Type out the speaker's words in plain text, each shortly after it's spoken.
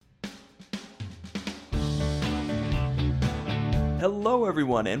Hello,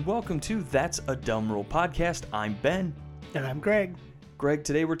 everyone, and welcome to That's a Dumb Rule podcast. I'm Ben. And I'm Greg. Greg,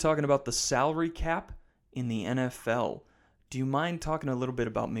 today we're talking about the salary cap in the NFL. Do you mind talking a little bit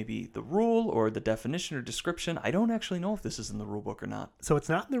about maybe the rule or the definition or description? I don't actually know if this is in the rule book or not. So it's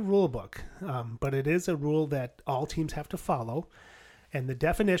not in the rule book, but it is a rule that all teams have to follow. And the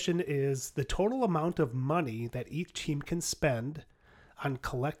definition is the total amount of money that each team can spend on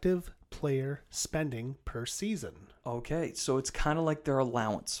collective player spending per season. Okay, so it's kind of like their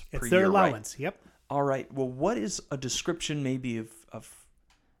allowance per year, It's their allowance, right? Yep. All right, well, what is a description maybe of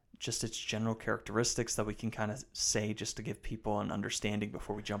just its general characteristics that we can kind of say just to give people an understanding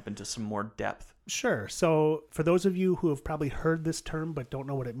before we jump into some more depth? Sure. So for those of you who have probably heard this term but don't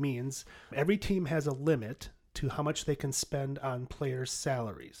know what it means, every team has a limit to how much they can spend on players'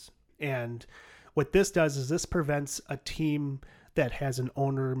 salaries. And what this does is this prevents a team that has an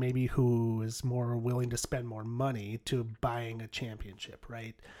owner maybe who is more willing to spend more money to buying a championship,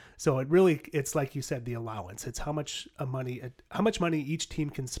 right? So it's like you said, the allowance. It's how much money each team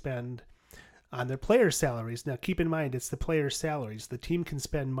can spend on their players' salaries. Now, keep in mind, it's the players' salaries. The team can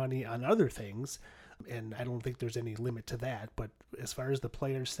spend money on other things, and I don't think there's any limit to that. But as far as the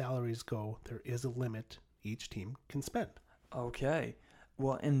players' salaries go, there is a limit each team can spend. Okay.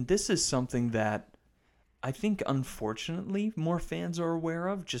 Well, and this is something that I think, unfortunately, more fans are aware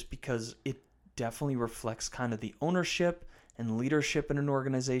of just because it definitely reflects kind of the ownership and leadership in an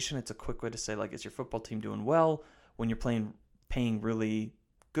organization. It's a quick way to say, like, is your football team doing well when you're paying really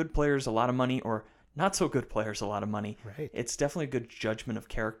good players a lot of money or not so good players a lot of money? Right. It's definitely a good judgment of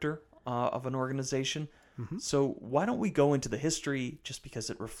character of an organization. Mm-hmm. So why don't we go into the history just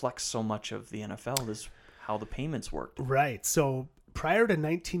because it reflects so much of the NFL is how the payments worked. Right. So prior to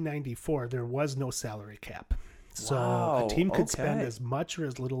 1994, there was no salary cap. So Wow, a team could okay. spend as much or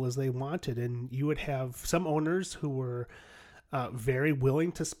as little as they wanted. And you would have some owners who were very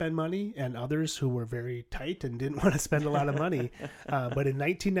willing to spend money and others who were very tight and didn't want to spend a lot of money. But in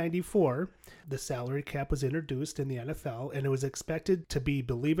 1994, the salary cap was introduced in the NFL, and it was expected to be,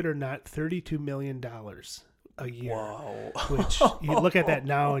 believe it or not, $32 million a year. Whoa. Which you look at that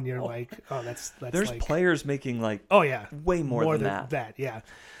now and you're like, oh, that's There's like, players making like oh yeah, way more than that. Yeah.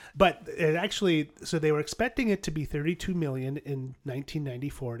 But it actually, so they were expecting it to be 32 million in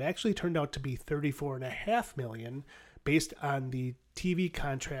 1994. It actually turned out to be 34.5 million based on the TV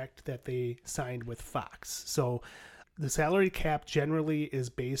contract that they signed with Fox. So the salary cap generally is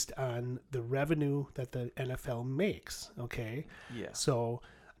based on the revenue that the NFL makes. Okay. Yeah. So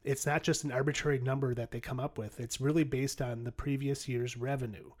it's not just an arbitrary number that they come up with. It's really based on the previous year's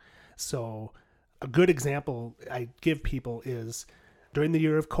revenue. So a good example I give people is during the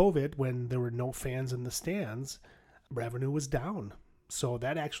year of COVID, when there were no fans in the stands, revenue was down. So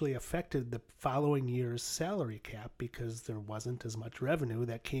that actually affected the following year's salary cap because there wasn't as much revenue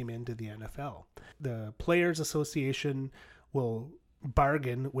that came into the NFL. The Players Association will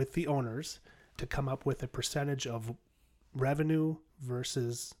bargain with the owners to come up with a percentage of revenue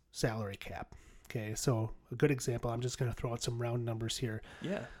versus salary cap. Okay, so a good example, I'm just going to throw out some round numbers here.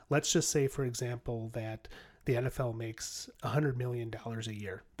 Yeah. Let's just say, for example, that the NFL makes $100 million a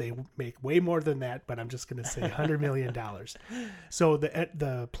year. They make way more than that, but I'm just going to say $100 million. So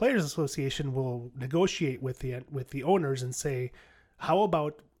the Players Association will negotiate with the owners and say, how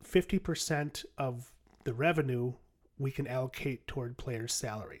about 50% of the revenue we can allocate toward players'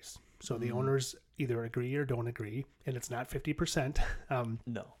 salaries? So the owners either agree or don't agree, and it's not 50%.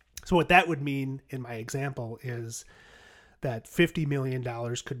 No. So what that would mean in my example is that $50 million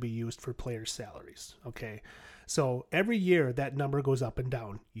could be used for players' salaries. Okay. So every year that number goes up and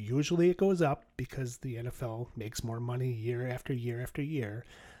down. Usually it goes up because the NFL makes more money year after year after year.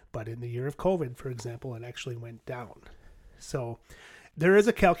 But in the year of COVID, for example, it actually went down. So there is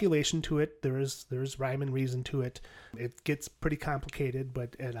a calculation to it. There's rhyme and reason to it. It gets pretty complicated,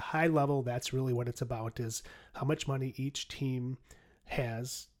 but at a high level, that's really what it's about, is how much money each team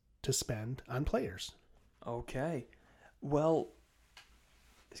has to spend on players. Okay. Well,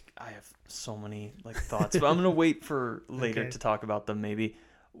 I have so many thoughts, but I'm going to wait for later to talk about them maybe.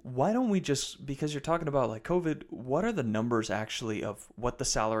 Why don't we just, because you're talking about COVID, what are the numbers actually of what the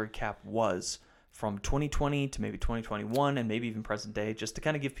salary cap was from 2020 to maybe 2021 and maybe even present day, just to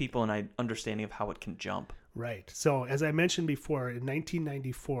kind of give people an understanding of how it can jump? Right. So as I mentioned before, in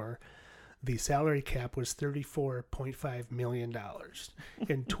 1994, the salary cap was $34.5 million.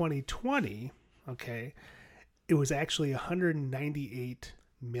 In 2020, okay, it was actually $198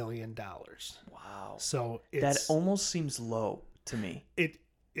 million. Wow. So that almost seems low to me.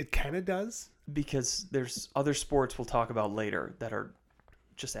 It kind of does. Because there's other sports we'll talk about later that are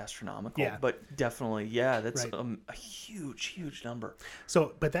just astronomical. Yeah. But definitely, yeah, that's Right. a huge number.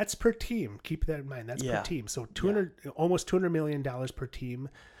 So, but that's per team. Keep that in mind. That's per team. So almost $200 million per team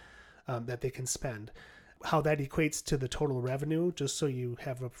that they can spend. How that equates to the total revenue, just so you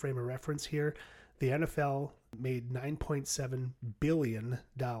have a frame of reference here, the NFL made $9.7 billion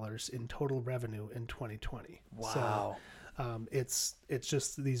in total revenue in 2020. Wow. So it's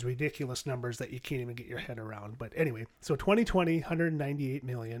just these ridiculous numbers that you can't even get your head around. But anyway, so 2020, 198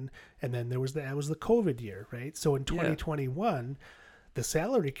 million, and then that was the COVID year, right? So in 2021, the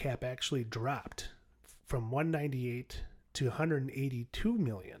salary cap actually dropped from 198 to 182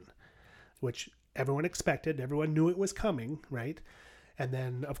 million, which everyone expected. Everyone knew it was coming, right? And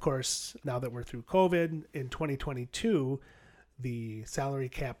then, of course, now that we're through COVID, in 2022, the salary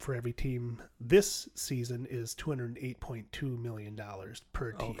cap for every team this season is $208.2 million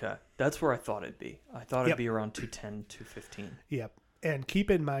per team. Okay. That's where I thought it'd be. I thought it'd be around 210, 215. Yep. And keep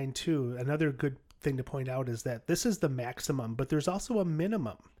in mind, too, another good thing to point out is that this is the maximum, but there's also a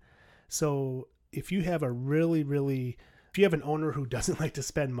minimum. So if you have if you have an owner who doesn't like to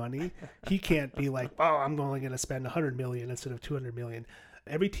spend money, he can't be like, oh, I'm only going to spend $100 million instead of $200 million.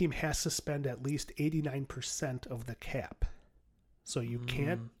 Every team has to spend at least 89% of the cap. So you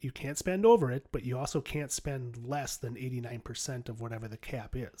can't spend over it, but you also can't spend less than 89% of whatever the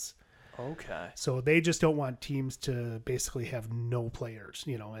cap is. Okay. So they just don't want teams to basically have no players,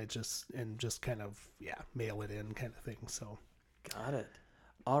 just kind of mail it in kind of thing. So got it.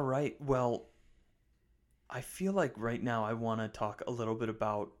 All right. Well, I feel like right now I want to talk a little bit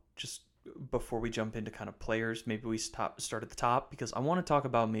about, just before we jump into kind of players, maybe we start at the top, because I want to talk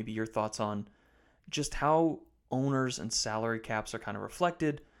about maybe your thoughts on just how owners and salary caps are kind of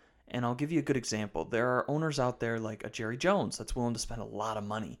reflected. And I'll give you a good example. There are owners out there like a Jerry Jones that's willing to spend a lot of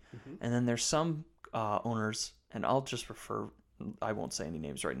money. Mm-hmm. And then there's some owners, and I won't say any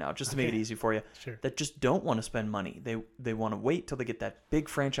names right now, just to make it easy for you, sure, that just don't want to spend money. They want to wait till they get that big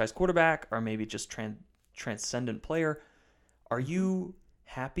franchise quarterback, or maybe just transcendent player. Are you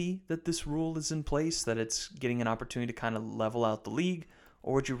happy that this rule is in place, that it's getting an opportunity to kind of level out the league?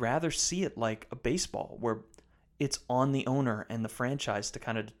 Or would you rather see it like a baseball, where it's on the owner and the franchise to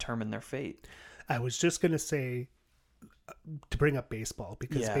kind of determine their fate? I was just going to say, to bring up baseball,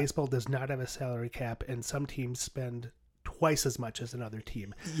 because baseball does not have a salary cap, and some teams spend twice as much as another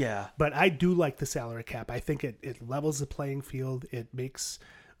team. Yeah. But I do like the salary cap. I think it levels the playing field. It makes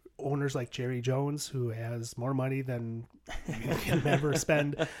owners like Jerry Jones, who has more money than you can ever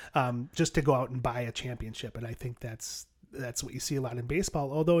spend, just to go out and buy a championship. And I think that's what you see a lot in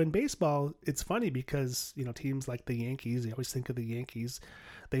baseball. Although in baseball, it's funny because, teams like the Yankees, you always think of the Yankees,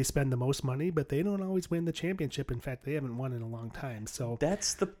 they spend the most money, but they don't always win the championship. In fact, they haven't won in a long time. So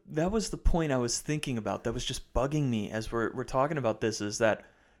that was the point I was thinking about. That was just bugging me as we're talking about this, is that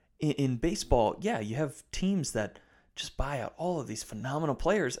in baseball, you have teams that just buy out all of these phenomenal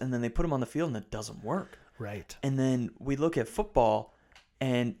players, and then they put them on the field and it doesn't work. Right. And then we look at football,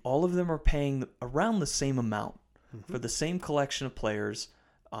 and all of them are paying around the same amount for the same collection of players,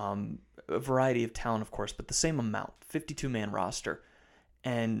 a variety of talent, of course, but the same amount, 52-man roster.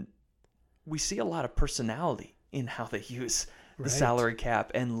 And we see a lot of personality in how they use the salary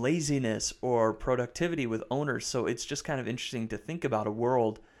cap, and laziness or productivity with owners. So it's just kind of interesting to think about a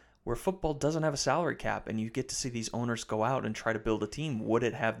world where football doesn't have a salary cap, and you get to see these owners go out and try to build a team. Would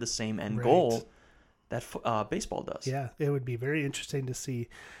it have the same end goal that baseball does? Yeah, it would be very interesting to see.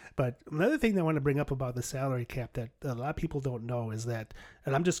 But another thing that I want to bring up about the salary cap that a lot of people don't know is that,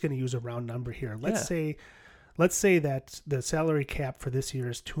 and I'm just going to use a round number here. Let's say that the salary cap for this year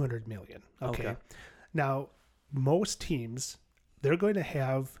is $200 million. Okay. Now, most teams, they're going to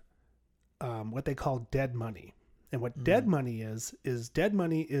have what they call dead money. And what dead money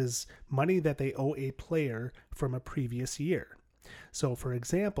is money that they owe a player from a previous year. So, for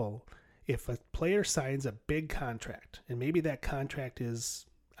example, if a player signs a big contract, and maybe that contract is,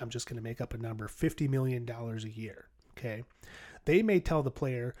 I'm just going to make up a number, $50 million a year, okay? They may tell the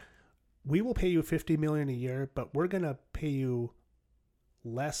player, we will pay you $50 million a year, but we're going to pay you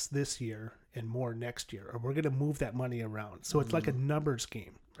less this year and more next year, or we're going to move that money around. So it's like a numbers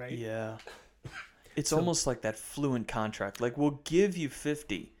game, right? Yeah. It's almost like that fluent contract. Like, we'll give you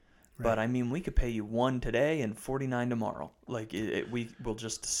 50, but I mean, we could pay you 1 today and 49 tomorrow. Like, we'll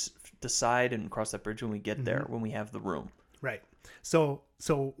just decide and cross that bridge when we get there, when we have the room. Right. So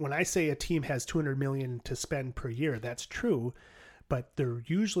when I say a team has $200 million to spend per year, that's true, but they're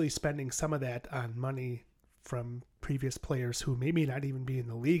usually spending some of that on money from previous players who maybe not even be in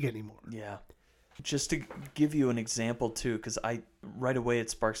the league anymore. Yeah. Just to give you an example too, because right away it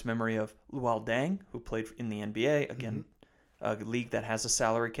sparks memory of Luol Deng, who played in the NBA. Again, a league that has a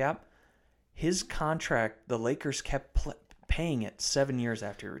salary cap. His contract, the Lakers kept paying it 7 years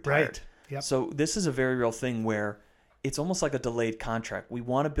after he retired. Right. Yep. So this is a very real thing where it's almost like a delayed contract. We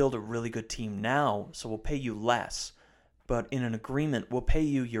want to build a really good team now, so we'll pay you less. But in an agreement, we'll pay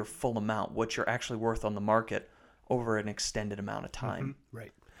you your full amount, what you're actually worth on the market over an extended amount of time. Mm-hmm.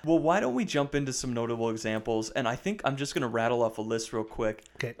 Right. Well, why don't we jump into some notable examples? And I think I'm just going to rattle off a list real quick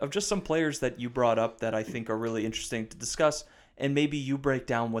of just some players that you brought up that I think are really interesting to discuss. And maybe you break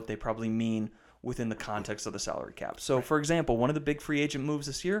down what they probably mean within the context of the salary cap. So, for example, one of the big free agent moves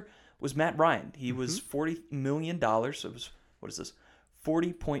this year was Matt Ryan. He was $40 million. So it was, what is this?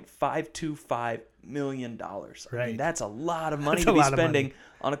 $40.525 million. I mean, that's a lot of money to be spending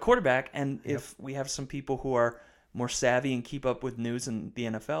on a quarterback. And if we have some people who are more savvy and keep up with news in the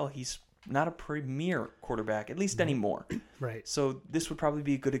NFL, he's not a premier quarterback, at least anymore. Right. So this would probably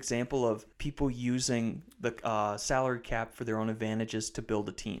be a good example of people using the salary cap for their own advantages to build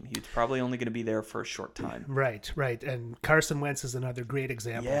a team. He's probably only going to be there for a short time. Right. And Carson Wentz is another great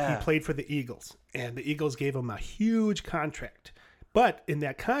example. Yeah. He played for the Eagles, and the Eagles gave him a huge contract. But in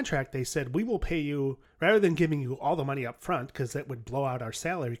that contract, they said, we will pay you, rather than giving you all the money up front, because that would blow out our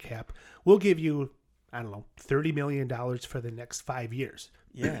salary cap, we'll give you, I don't know, $30 million for the next 5 years.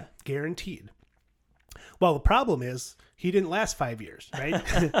 Yeah. Guaranteed. Well, the problem is he didn't last 5 years, right?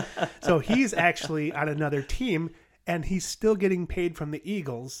 So he's actually on another team, and he's still getting paid from the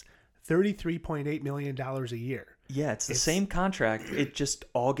Eagles $33.8 million a year. Yeah, it's the same contract. It just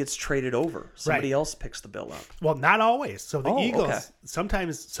all gets traded over. Somebody else picks the bill up. Well, not always. So the Eagles,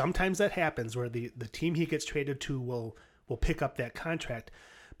 sometimes that happens where the team he gets traded to will pick up that contract.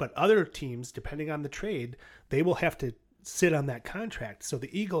 But other teams, depending on the trade, they will have to sit on that contract. So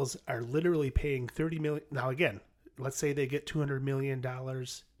the Eagles are literally paying $30 million. Now, again, let's say they get $200 million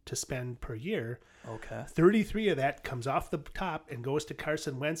to spend per year. Okay. 33 of that comes off the top and goes to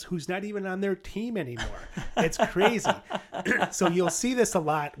Carson Wentz, who's not even on their team anymore. It's crazy. So you'll see this a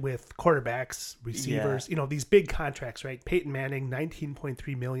lot with quarterbacks, receivers, these big contracts, right? Peyton Manning,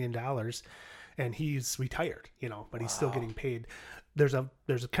 $19.3 million, and he's retired, but he's still getting paid. There's a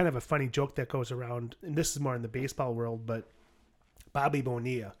kind of a funny joke that goes around, and this is more in the baseball world, but Bobby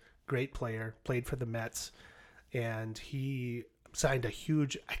Bonilla, great player, played for the Mets, and he signed a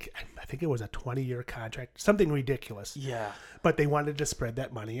huge, I think it was a 20-year contract, something ridiculous. Yeah. But they wanted to spread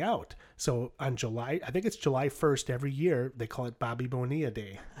that money out. So on July 1st every year, they call it Bobby Bonilla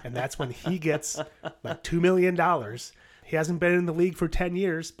Day. And that's when he gets like $2 million. He hasn't been in the league for 10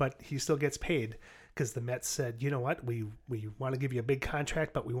 years, but he still gets paid because the Mets said, you know what, we want to give you a big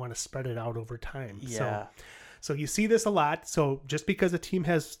contract, but we want to spread it out over time. Yeah. So you see this a lot. So just because a team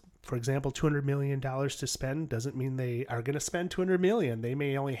has, for example, $200 million to spend doesn't mean they are going to spend $200 million. They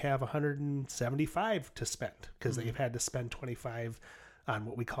may only have $175 to spend because they've had to spend $25 on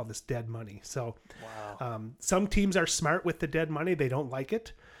what we call this dead money. So some teams are smart with the dead money. They don't like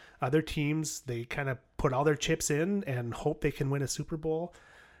it. Other teams, they kind of put all their chips in and hope they can win a Super Bowl.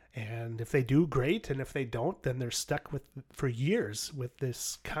 And if they do, great. And if they don't, then they're stuck for years with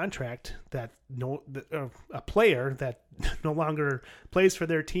this contract that a player that no longer plays for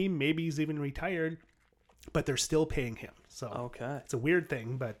their team, maybe he's even retired, but they're still paying him. So it's a weird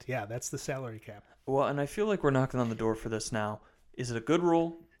thing, but yeah, that's the salary cap. Well, and I feel like we're knocking on the door for this now. Is it a good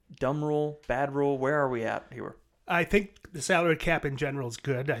rule, dumb rule, bad rule? Where are we at here? I think the salary cap in general is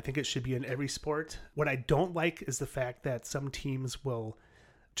good. I think it should be in every sport. What I don't like is the fact that some teams will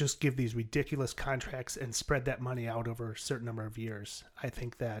just give these ridiculous contracts and spread that money out over a certain number of years. I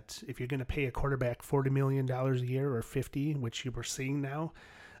think that if you're going to pay a quarterback $40 million a year or $50, which you were seeing now,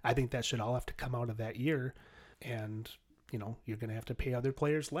 I think that should all have to come out of that year. And, you're going to have to pay other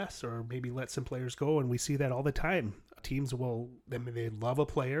players less or maybe let some players go. And we see that all the time. Teams they love a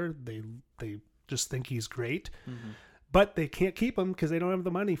player. They just think he's great, but they can't keep him because they don't have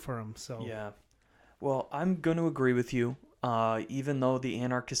the money for him. So, yeah. Well, I'm going to agree with you. Even though the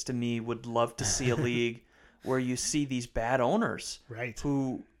anarchist in me would love to see a league where you see these bad owners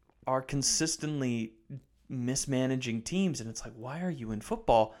who are consistently mismanaging teams. And it's like, why are you in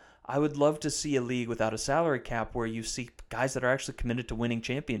football? I would love to see a league without a salary cap where you see guys that are actually committed to winning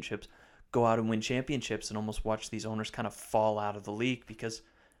championships go out and win championships and almost watch these owners kind of fall out of the league because,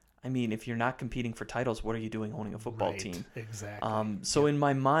 I mean, if you're not competing for titles, what are you doing owning a football team? Exactly. So in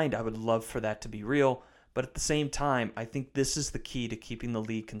my mind, I would love for that to be real. But at the same time, I think this is the key to keeping the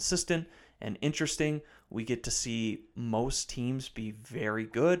league consistent and interesting. We get to see most teams be very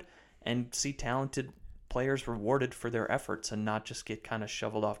good and see talented players rewarded for their efforts and not just get kind of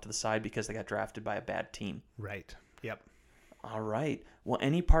shoveled off to the side because they got drafted by a bad team. Right. Yep. All right. Well,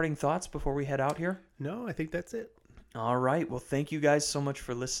 any parting thoughts before we head out here? No, I think that's it. All right. Well, thank you guys so much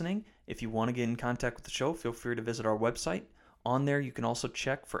for listening. If you want to get in contact with the show, feel free to visit our website. On there, you can also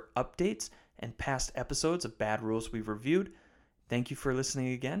check for updates and past episodes of Bad Rules we've reviewed. Thank you for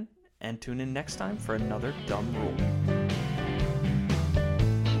listening again, and tune in next time for another Dumb Rule.